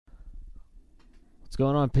What's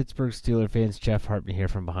going on, Pittsburgh Steelers fans? Jeff Hartman here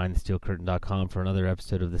from BehindTheSteelCurtain.com for another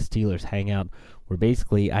episode of the Steelers Hangout, where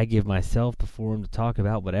basically I give myself the forum to talk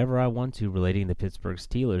about whatever I want to relating to Pittsburgh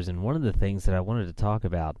Steelers. And one of the things that I wanted to talk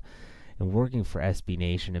about in working for SB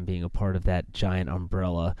Nation and being a part of that giant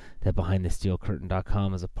umbrella that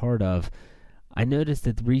BehindTheSteelCurtain.com is a part of, I noticed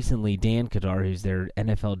that recently Dan Kadar, who's their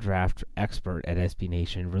NFL draft expert at SB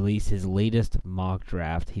Nation, released his latest mock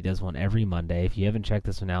draft. He does one every Monday. If you haven't checked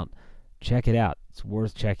this one out, check it out. It's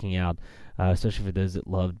worth checking out, especially for those that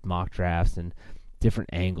love mock drafts and different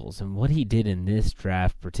angles. And what he did in this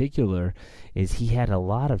draft particular is he had a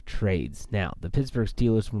lot of trades. Now, the Pittsburgh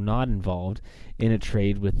Steelers were not involved in a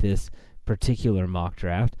trade with this particular mock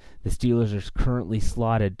draft. The Steelers are currently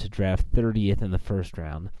slotted to draft 30th in the first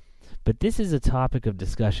round. But this is a topic of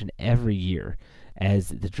discussion every year. As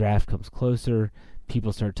the draft comes closer,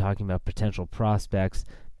 people start talking about potential prospects,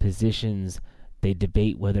 positions. They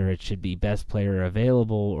debate whether it should be best player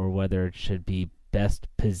available or whether it should be best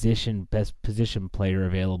position player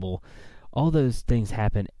available. All those things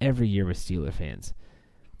happen every year with Steeler fans.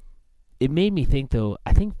 It made me think, though,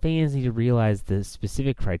 I think fans need to realize the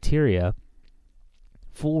specific criteria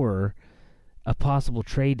for a possible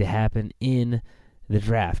trade to happen in the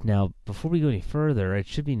draft. Now, before we go any further, it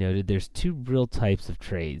should be noted there's two real types of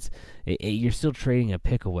trades. You're still trading a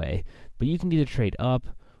pick away, but you can either trade up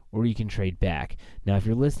or you can trade back. Now, if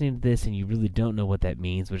you're listening to this and you really don't know what that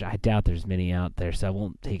means, which I doubt there's many out there, so I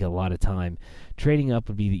won't take a lot of time, trading up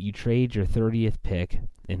would be that you trade your 30th pick,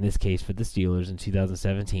 in this case for the Steelers in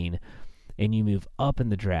 2017, and you move up in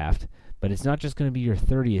the draft. But it's not just going to be your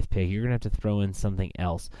 30th pick. You're going to have to throw in something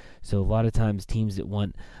else. So a lot of times teams that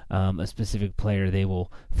want a specific player, they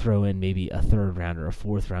will throw in maybe a third round or a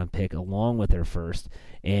fourth round pick along with their first,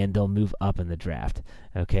 and they'll move up in the draft.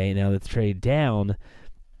 Okay, now let's trade down.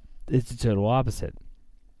 It's the total opposite.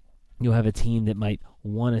 You'll have a team that might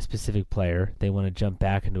want a specific player. They want to jump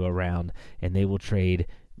back into a round, and they will trade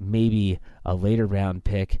maybe a later round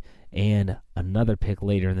pick and another pick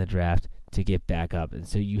later in the draft to get back up. And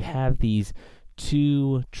so you have these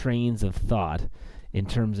two trains of thought in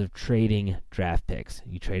terms of trading draft picks.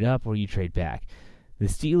 You trade up or you trade back. The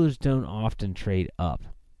Steelers don't often trade up.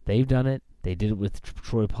 They've done it. They did it with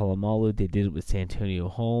Troy Polamalu. They did it with Santonio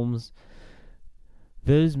Holmes.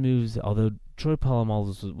 Those moves, although Troy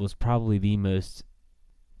Polamalu was probably the most,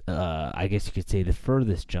 I guess you could say, the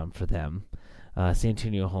furthest jump for them.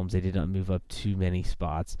 Santonio Holmes, they did not move up too many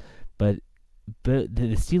spots. But the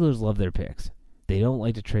Steelers love their picks. They don't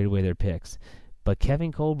like to trade away their picks. But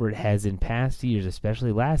Kevin Colbert has in past years,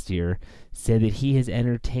 especially last year, said that he has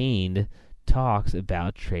entertained talks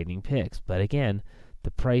about trading picks. But again, the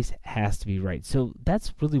price has to be right. So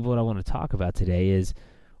that's really what I want to talk about today is,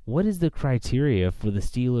 what is the criteria for the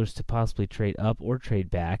Steelers to possibly trade up or trade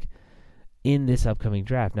back in this upcoming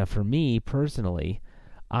draft? Now, for me personally,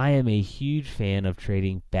 I am a huge fan of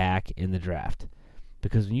trading back in the draft.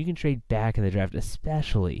 Because when you can trade back in the draft,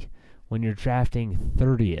 especially when you're drafting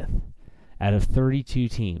 30th out of 32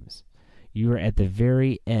 teams, you are at the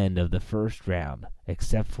very end of the first round,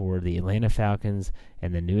 except for the Atlanta Falcons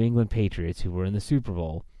and the New England Patriots, who were in the Super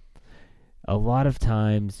Bowl. A lot of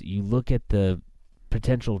times you look at the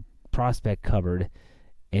potential prospect cupboard,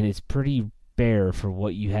 and it's pretty bare for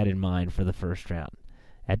what you had in mind for the first round.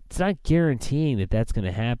 It's not guaranteeing that that's going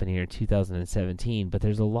to happen here in 2017, but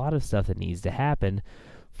there's a lot of stuff that needs to happen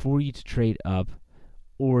for you to trade up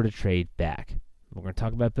or to trade back. We're going to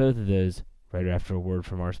talk about both of those right after a word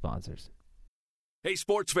from our sponsors. Hey,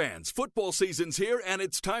 sports fans, football season's here, and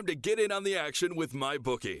it's time to get in on the action with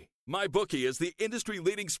MyBookie. MyBookie is the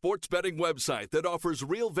industry-leading sports betting website that offers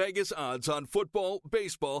real Vegas odds on football,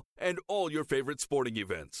 baseball, and all your favorite sporting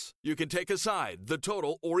events. You can take a side, the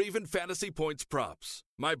total, or even fantasy points props.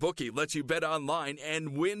 MyBookie lets you bet online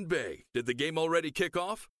and win big. Did the game already kick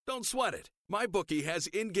off? Don't sweat it. MyBookie has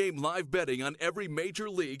in-game live betting on every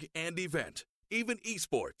major league and event, even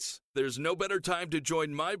esports. There's no better time to join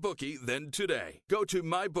MyBookie than today. Go to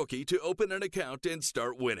MyBookie to open an account and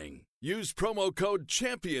start winning. Use promo code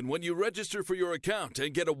CHAMPION when you register for your account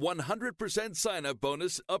and get a 100% sign-up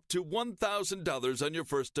bonus up to $1,000 on your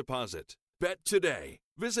first deposit. Bet today.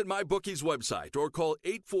 Visit MyBookie's website or call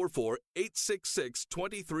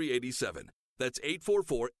 844-866-2387. That's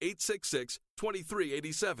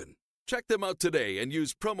 844-866-2387. Check them out today and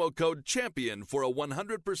use promo code CHAMPION for a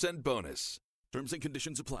 100% bonus. Terms and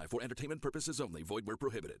conditions apply for entertainment purposes only. Void where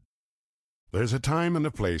prohibited. There's a time and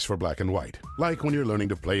a place for black and white, like when you're learning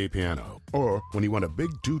to play piano. or when you want a big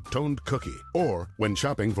two-toned cookie, or when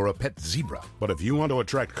shopping for a pet zebra. But if you want to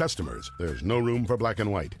attract customers, there's no room for black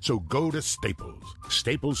and white. So go to Staples.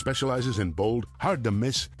 Staples specializes in bold,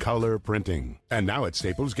 hard-to-miss color printing. And now at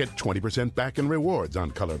Staples, get 20% back in rewards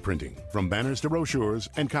on color printing. From banners to brochures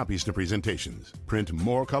and copies to presentations. Print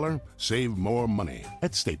more color, save more money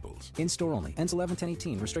at Staples. In-store only. Ends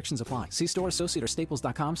 11/10/18. Restrictions apply. See store associate or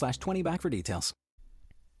staples.com/20back for details.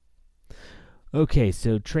 Okay,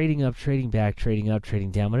 so trading up, trading back, trading up,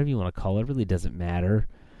 trading down, whatever you want to call it, really doesn't matter.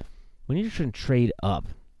 When you're trying to trade up,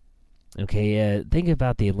 okay, think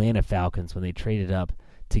about the Atlanta Falcons when they traded up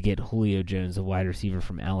to get Julio Jones, a wide receiver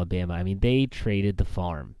from Alabama. I mean, they traded the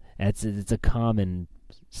farm. It's a common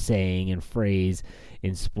saying and phrase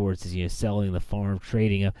in sports is, selling the farm,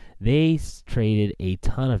 trading up. They traded a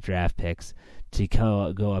ton of draft picks to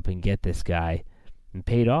go up and get this guy, and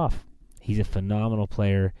paid off. He's a phenomenal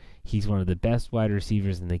player. He's one of the best wide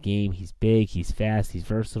receivers in the game. He's big, he's fast, he's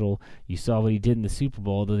versatile. You saw what he did in the Super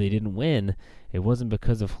Bowl, though they didn't win. It wasn't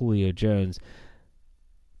because of Julio Jones.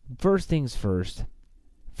 First things first,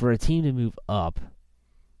 for a team to move up,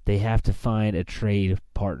 they have to find a trade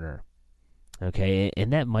partner. Okay,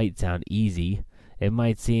 and that might sound easy. It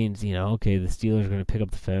might seem, okay, the Steelers are going to pick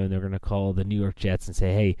up the phone. They're going to call the New York Jets and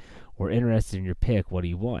say, hey, we're interested in your pick. What do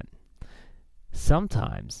you want?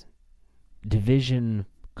 Sometimes division,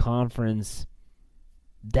 conference,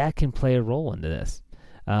 that can play a role into this.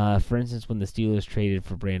 For instance, when the Steelers traded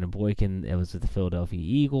for Brandon Boykin, it was with the Philadelphia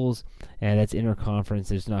Eagles, and that's interconference.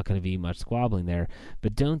 There's not going to be much squabbling there.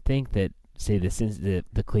 But don't think that, say,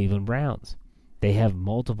 the Cleveland Browns, they have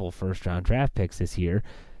multiple first-round draft picks this year.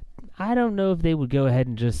 I don't know if they would go ahead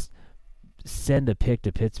and just send a pick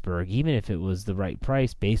to Pittsburgh, even if it was the right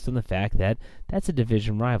price, based on the fact that that's a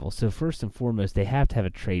division rival. So first and foremost, they have to have a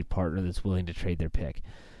trade partner that's willing to trade their pick.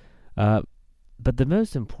 But the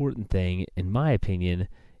most important thing, in my opinion,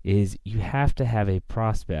 is you have to have a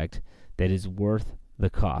prospect that is worth the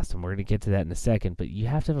cost. And we're going to get to that in a second, but you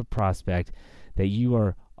have to have a prospect that you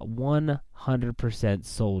are 100%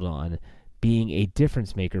 sold on being a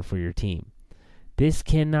difference maker for your team. This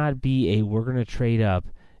cannot be a we're going to trade up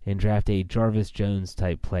and draft a Jarvis Jones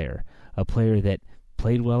type player, a player that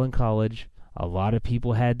played well in college, a lot of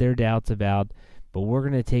people had their doubts about, but we're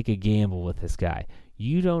going to take a gamble with this guy.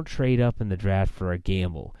 You don't trade up in the draft for a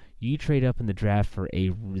gamble. You trade up in the draft for the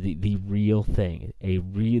real thing, the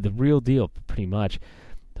real deal, pretty much.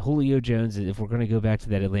 Julio Jones, if we're going to go back to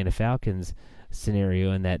that Atlanta Falcons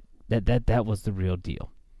scenario, and that was the real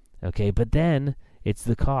deal. Okay, but then it's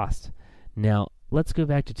the cost. Now, let's go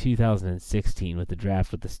back to 2016 with the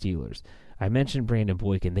draft with the Steelers. I mentioned Brandon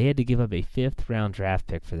Boykin. They had to give up a 5th-round draft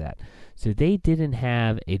pick for that. So they didn't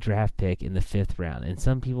have a draft pick in the 5th round. And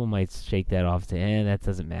some people might shake that off and say, that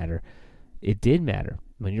doesn't matter. It did matter.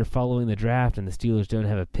 When you're following the draft and the Steelers don't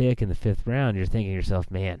have a pick in the 5th round, you're thinking to yourself,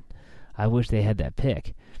 man, I wish they had that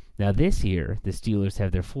pick. Now this year, the Steelers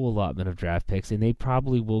have their full allotment of draft picks, and they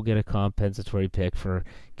probably will get a compensatory pick for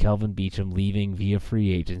Kelvin Beachum leaving via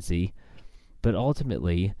free agency. But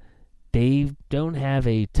ultimately, they don't have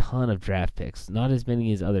a ton of draft picks, not as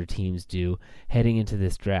many as other teams do heading into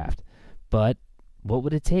this draft. But what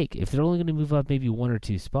would it take? If they're only going to move up maybe 1 or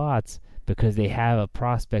 2 spots because they have a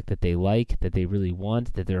prospect that they like, that they really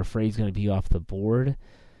want, that they're afraid is going to be off the board,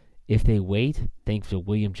 if they wait, thanks to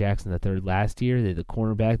William Jackson III last year, the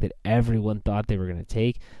cornerback that everyone thought they were going to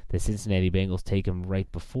take, the Cincinnati Bengals take him right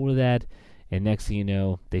before that, and next thing you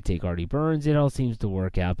know, they take Artie Burns. It all seems to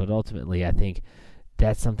work out, but ultimately I think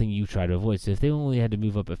that's something you try to avoid. So if they only had to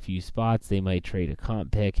move up a few spots, they might trade a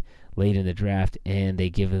comp pick late in the draft, and they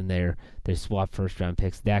give them their swap first-round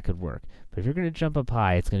picks. That could work. But if you're going to jump up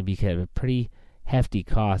high, it's going to be kind of a pretty hefty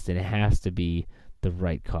cost, and it has to be the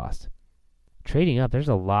right cost. Trading up, there's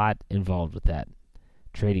a lot involved with that.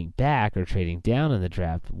 Trading back or trading down in the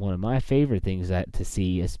draft, one of my favorite things to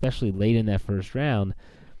see, especially late in that first round,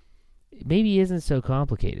 maybe isn't so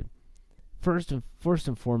complicated. First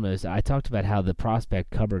and foremost, I talked about how the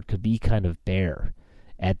prospect cupboard could be kind of bare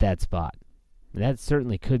at that spot. And that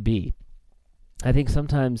certainly could be. I think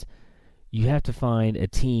sometimes you have to find a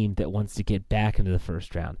team that wants to get back into the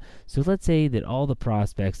first round. So let's say that all the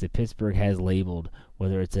prospects that Pittsburgh has labeled,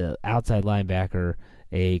 whether it's an outside linebacker,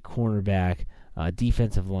 a cornerback,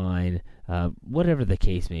 defensive line, whatever the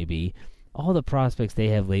case may be, all the prospects they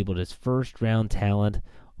have labeled as first-round talent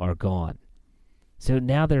are gone. So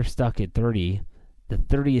now they're stuck at 30, the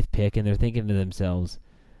 30th pick, and they're thinking to themselves,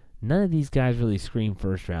 none of these guys really scream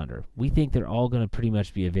first-rounder. We think they're all going to pretty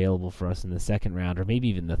much be available for us in the second round or maybe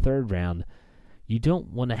even the third round. You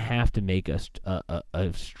don't want to have to make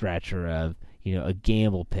a stretch or a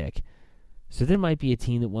gamble pick. So there might be a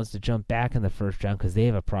team that wants to jump back in the first round because they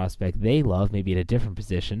have a prospect they love, maybe at a different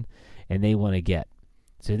position, and they want to get.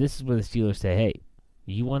 So this is where the Steelers say, hey,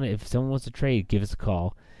 if someone wants to trade, give us a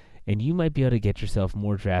call, and you might be able to get yourself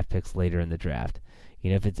more draft picks later in the draft.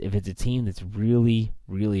 If it's a team that's really,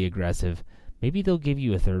 really aggressive, maybe they'll give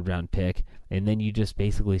you a third-round pick, and then you just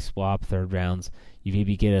basically swap third rounds. You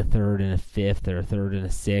maybe get a third and a fifth or a third and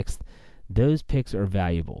a sixth. Those picks are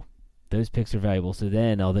valuable. So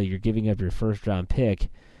then, although you're giving up your first-round pick,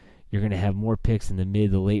 you're going to have more picks in the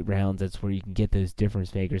mid to late rounds. That's where you can get those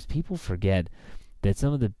difference makers. People forget that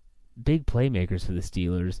some of the big playmakers for the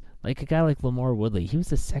Steelers, like a guy like Lamar Woodley, he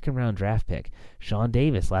was a second-round draft pick. Sean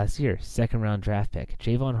Davis last year, second-round draft pick.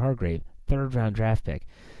 Javon Hargrave, third-round draft pick.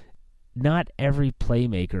 Not every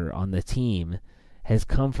playmaker on the team has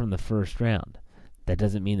come from the first round. That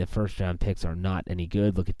doesn't mean the first-round picks are not any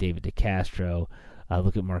good. Look at David DeCastro.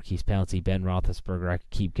 Look at Marquise Pouncey, Ben Roethlisberger. I could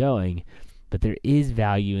keep going. But there is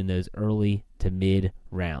value in those early to mid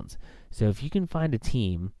rounds. So if you can find a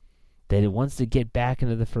team that it wants to get back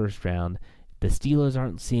into the first round, the Steelers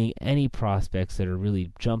aren't seeing any prospects that are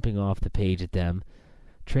really jumping off the page at them,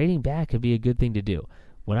 trading back could be a good thing to do.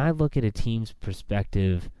 When I look at a team's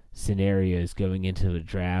prospective scenarios going into a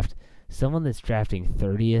draft, someone that's drafting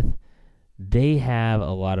 30th, they have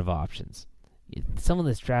a lot of options. Someone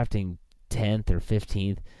that's drafting 10th or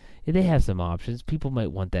 15th, they have some options. People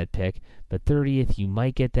might want that pick, but 30th, you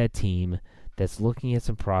might get that team that's looking at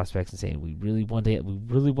some prospects and saying, we really want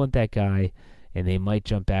that guy, and they might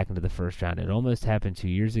jump back into the first round. It almost happened 2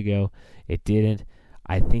 years ago. It didn't.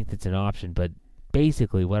 I think that's an option, but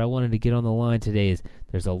basically what I wanted to get on the line today is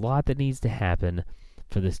there's a lot that needs to happen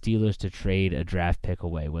for the Steelers to trade a draft pick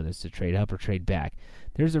away, whether it's to trade up or trade back.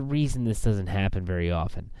 There's a reason this doesn't happen very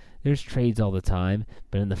often. There's trades all the time,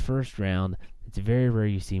 but in the first round, it's very rare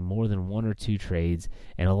you see more than one or two trades,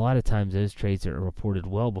 and a lot of times those trades are reported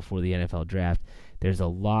well before the NFL draft. There's a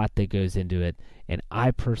lot that goes into it, and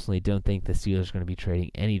I personally don't think the Steelers are going to be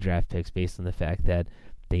trading any draft picks based on the fact that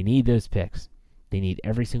they need those picks. They need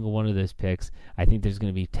every single one of those picks. I think there's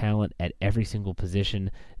going to be talent at every single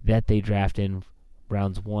position that they draft in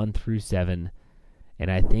rounds 1 through 7,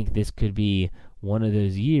 and I think this could be one of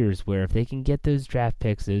those years where if they can get those draft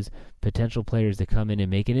picks, those potential players to come in and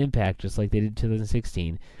make an impact just like they did in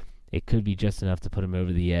 2016, it could be just enough to put them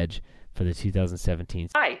over the edge for the 2017.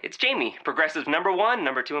 Hi, it's Jamie, Progressive #1,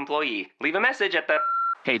 #2 employee. Leave a message at the...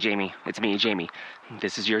 Hey, Jamie, it's me, Jamie.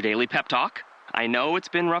 This is your daily pep talk. I know it's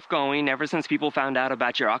been rough going ever since people found out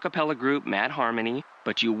about your a cappella group, Mad Harmony,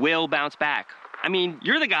 but you will bounce back. I mean,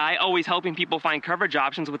 you're the guy always helping people find coverage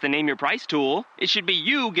options with the Name Your Price tool. It should be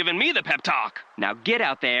you giving me the pep talk. Now get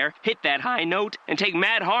out there, hit that high note, and take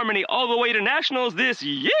Mad Harmony all the way to nationals this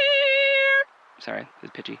year! Sorry,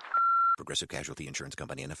 it's pitchy. Progressive Casualty Insurance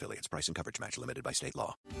Company and Affiliates. Price and coverage match limited by state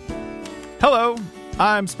law. Hello,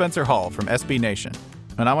 I'm Spencer Hall from SB Nation,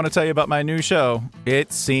 and I want to tell you about my new show,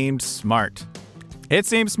 It Seemed Smart. It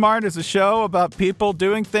Seemed Smart is a show about people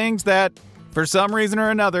doing things that, for some reason or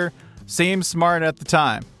another, seem smart at the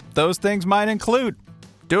time. Those things might include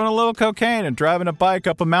doing a little cocaine and driving a bike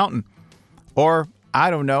up a mountain. Or, I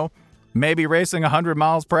don't know, maybe racing 100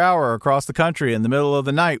 miles per hour across the country in the middle of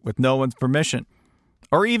the night with no one's permission.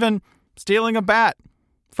 Or even stealing a bat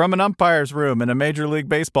from an umpire's room in a Major League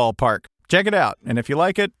Baseball park. Check it out, and if you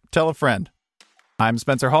like it, tell a friend. I'm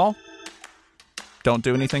Spencer Hall. Don't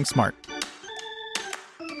do anything smart.